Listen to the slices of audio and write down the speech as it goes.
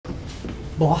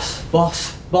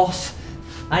Boss,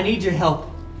 I need your help.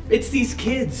 It's these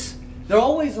kids. They're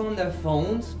always on their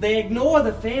phones. They ignore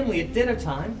the family at dinner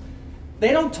time.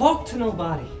 They don't talk to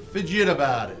nobody. Fidget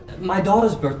about it. My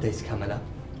daughter's birthday's coming up.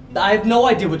 I have no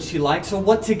idea what she likes or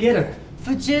what to get her.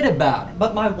 Fidget about it.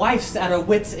 But my wife's at her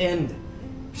wit's end.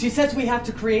 She says we have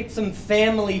to create some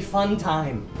family fun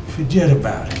time. Forget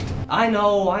about it. I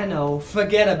know.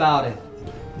 Forget about it.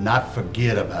 Not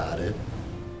forget about it.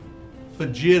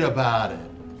 Fidget about it.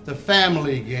 The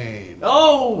family game.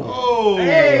 Oh!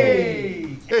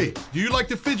 Hey! Hey, do you like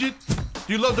to fidget?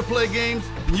 Do you love to play games?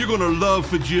 Then you're gonna love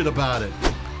Fidget About It.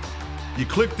 You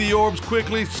click the orbs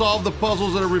quickly, solve the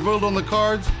puzzles that are revealed on the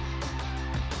cards.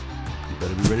 You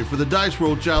better be ready for the dice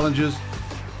roll challenges.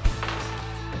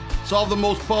 Solve the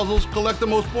most puzzles, collect the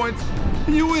most points,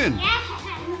 and you win.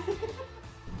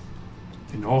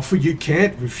 An offer you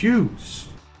can't refuse.